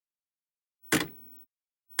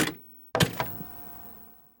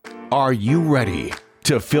Are you ready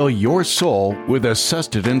to fill your soul with the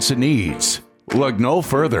sustenance it needs? Look no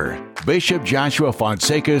further. Bishop Joshua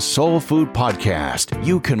Fonseca's Soul Food Podcast.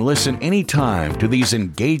 You can listen anytime to these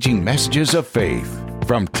engaging messages of faith.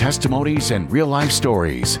 From testimonies and real-life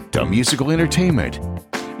stories to musical entertainment,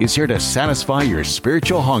 is here to satisfy your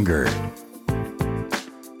spiritual hunger.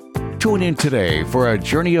 Tune in today for a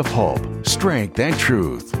journey of hope, strength, and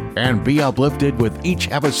truth, and be uplifted with each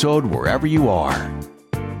episode wherever you are.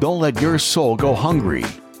 Don't let your soul go hungry.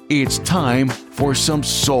 It's time for some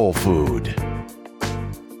soul food.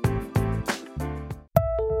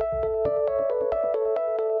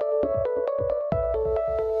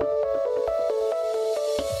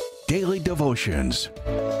 Daily Devotions.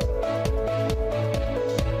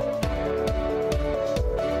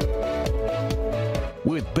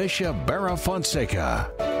 With Bishop Barra Fonseca.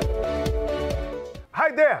 Hi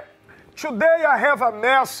there. Today I have a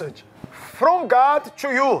message from God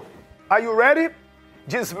to you. Are you ready?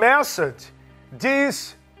 This message,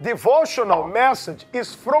 this devotional message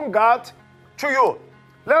is from God to you.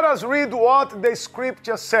 Let us read what the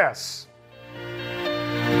scripture says.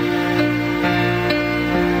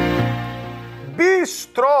 Be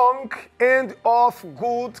strong and of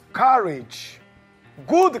good courage.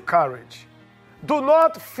 Good courage. Do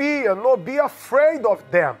not fear nor be afraid of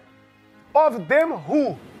them. Of them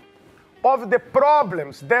who? Of the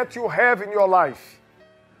problems that you have in your life.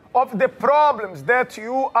 Of the problems that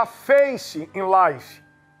you are facing in life.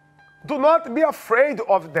 Do not be afraid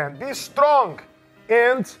of them. Be strong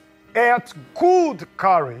and at good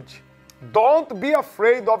courage. Don't be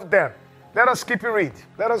afraid of them. Let us keep reading.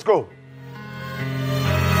 Let us go.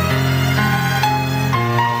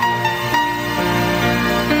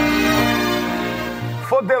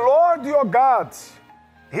 For the Lord your God,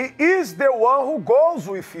 He is the one who goes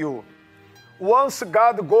with you. Once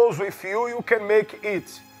God goes with you, you can make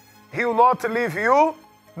it. He will not leave you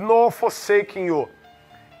nor forsake you.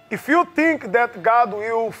 If you think that God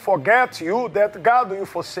will forget you, that God will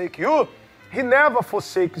forsake you, He never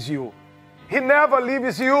forsakes you. He never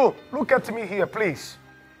leaves you. Look at me here, please.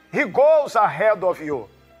 He goes ahead of you.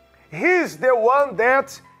 He is the one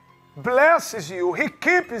that blesses you. He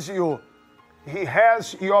keeps you. He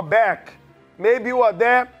has your back. Maybe you are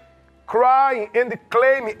there crying and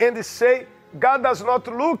claiming and say, God does not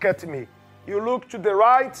look at me. You look to the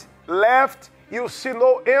right, left, you see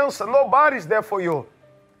no answer. Nobody's there for you.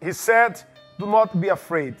 He said, do not be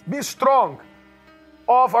afraid. Be strong,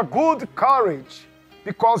 of a good courage,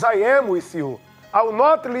 because I am with you. I will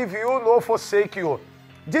not leave you nor forsake you.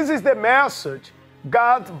 This is the message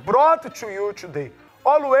God brought to you today.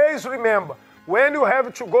 Always remember, when you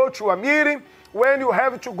have to go to a meeting, when you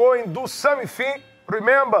have to go and do something,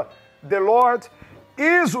 remember, the Lord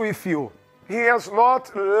is with you. He has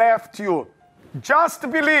not left you. Just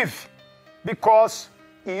believe, because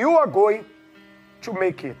you are going to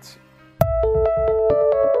make it.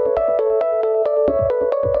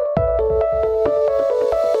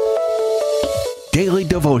 Daily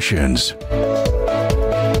Devotions.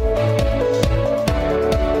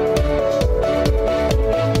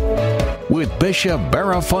 With Bishop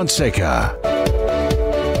Barra Fonseca.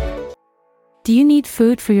 Do you need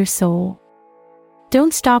food for your soul?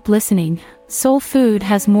 Don't stop listening. Soul Food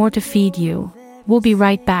has more to feed you. We'll be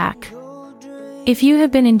right back. If you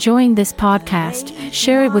have been enjoying this podcast,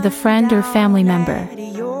 share it with a friend or family member.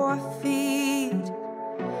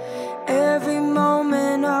 Every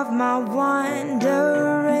moment of my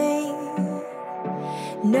wandering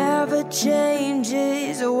never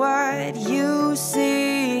changes what you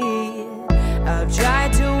see. I've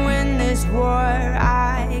tried to win this war,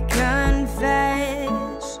 I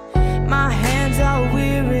confess. My hands are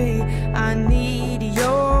weary, I need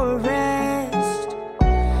your rest.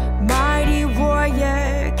 Mighty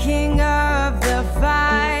warrior, king of the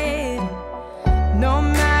fight. No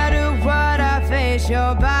matter what I face,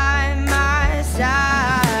 you're by my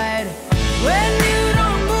side. When you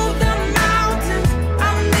don't move the mountains,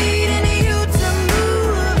 I'm needing you to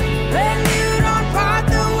move. When you don't part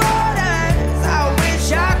the waters, I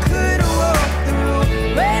wish I could walk through.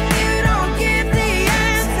 When you don't give the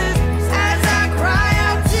answers as I cry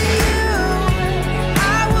out to you,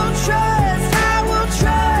 I will trust, I will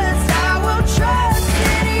trust, I will trust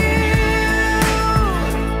in you.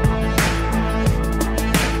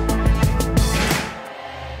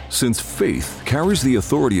 Since faith carries the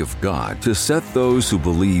authority of God to set those who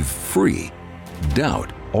believe free,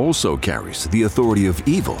 doubt also carries the authority of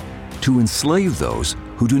evil to enslave those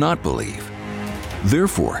who do not believe.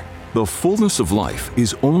 Therefore, the fullness of life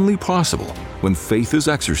is only possible when faith is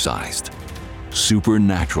exercised.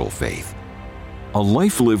 Supernatural faith. A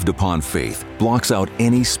life lived upon faith blocks out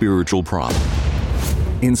any spiritual problem.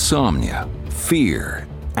 Insomnia, fear,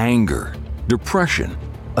 anger, depression,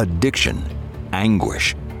 addiction,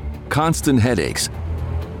 anguish, constant headaches,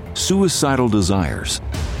 suicidal desires,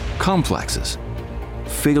 complexes,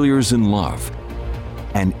 failures in love,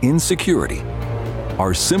 and insecurity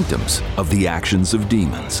are symptoms of the actions of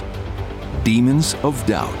demons. Demons of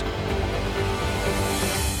doubt.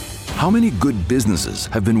 How many good businesses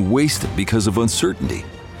have been wasted because of uncertainty?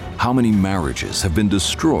 How many marriages have been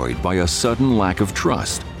destroyed by a sudden lack of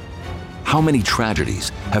trust? How many tragedies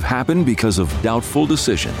have happened because of doubtful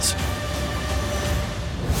decisions?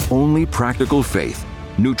 Only practical faith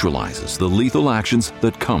neutralizes the lethal actions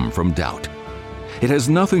that come from doubt. It has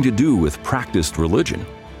nothing to do with practiced religion.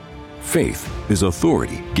 Faith is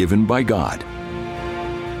authority given by God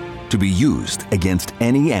to be used against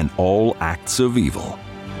any and all acts of evil.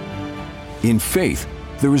 In faith,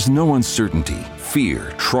 there is no uncertainty,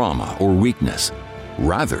 fear, trauma, or weakness.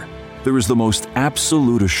 Rather, there is the most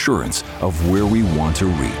absolute assurance of where we want to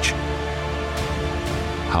reach.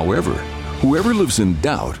 However, whoever lives in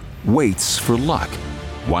doubt waits for luck.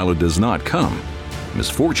 While it does not come,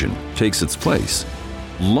 misfortune takes its place.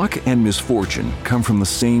 Luck and misfortune come from the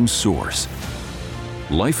same source.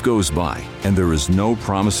 Life goes by, and there is no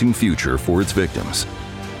promising future for its victims.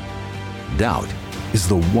 Doubt is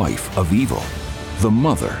the wife of evil, the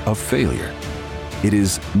mother of failure. It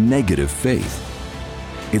is negative faith.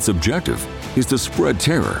 Its objective is to spread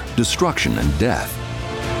terror, destruction, and death.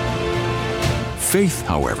 Faith,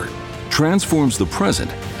 however, transforms the present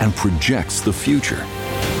and projects the future.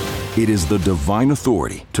 It is the divine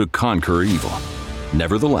authority to conquer evil.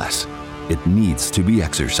 Nevertheless, it needs to be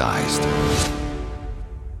exercised.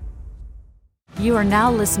 You are now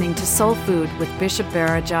listening to Soul Food with Bishop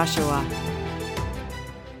Vera Joshua.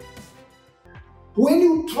 When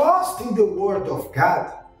you trust in the Word of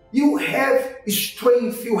God, you have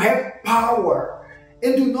strength, you have power.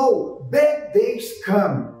 And you know, bad days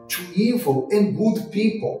come to evil and good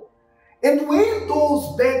people. And when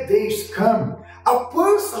those bad days come, a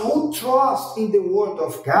person who trusts in the Word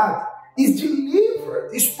of God is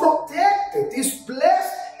delivered, is protected, is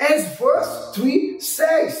blessed, as verse 3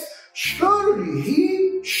 says. Surely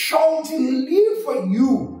He shall deliver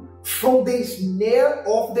you from the snare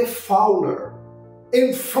of the fowler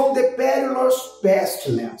and from the perilous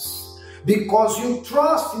pestilence, because you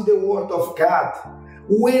trust in the Word of God.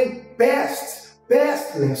 When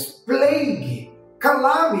pestilence, plague,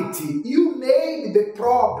 calamity, you name the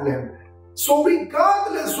problem. So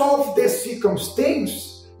regardless of the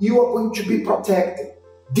circumstance, you are going to be protected.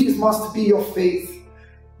 This must be your faith.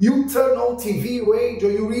 You turn on TV, radio,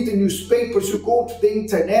 you read the newspapers, you go to the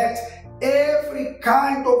internet, every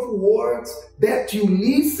kind of words that you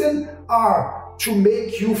listen are to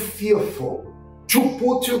make you fearful, to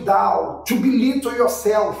put you down, to belittle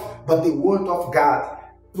yourself. But the Word of God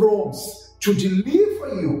promises to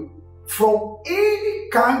deliver you from any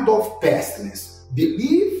kind of pestilence.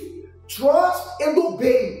 Believe, trust, and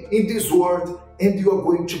obey in this Word, and you are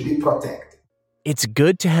going to be protected. It's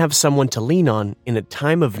good to have someone to lean on in a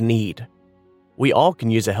time of need. We all can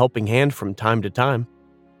use a helping hand from time to time.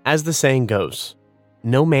 As the saying goes,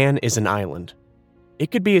 no man is an island. It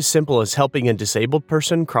could be as simple as helping a disabled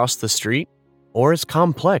person cross the street, or as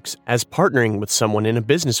complex as partnering with someone in a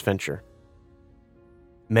business venture,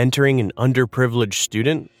 mentoring an underprivileged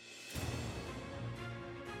student,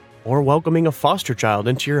 or welcoming a foster child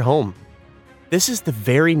into your home. This is the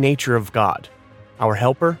very nature of God, our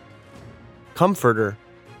helper, comforter,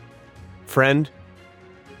 friend,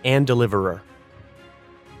 and deliverer.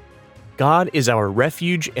 God is our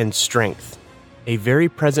refuge and strength, a very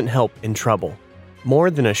present help in trouble,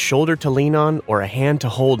 more than a shoulder to lean on or a hand to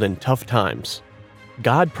hold in tough times.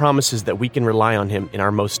 God promises that we can rely on Him in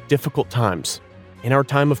our most difficult times, in our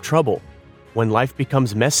time of trouble, when life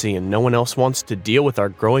becomes messy and no one else wants to deal with our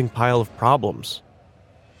growing pile of problems.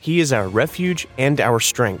 He is our refuge and our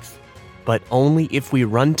strength, but only if we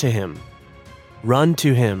run to Him. Run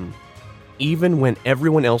to Him, even when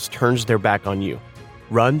everyone else turns their back on you.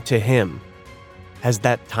 Run to Him. Has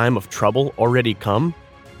that time of trouble already come?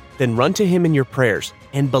 Then run to Him in your prayers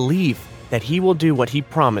and believe that He will do what He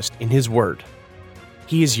promised in His Word.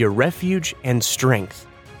 He is your refuge and strength.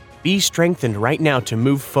 Be strengthened right now to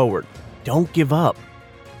move forward. Don't give up.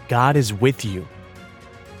 God is with you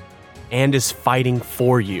and is fighting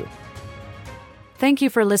for you. Thank you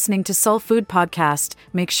for listening to Soul Food Podcast.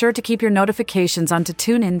 Make sure to keep your notifications on to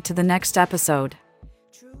tune in to the next episode.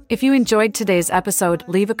 If you enjoyed today's episode,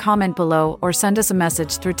 leave a comment below or send us a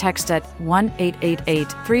message through text at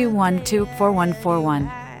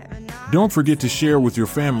 1-888-312-4141. Don't forget to share with your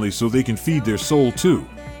family so they can feed their soul too.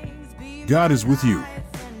 God is with you.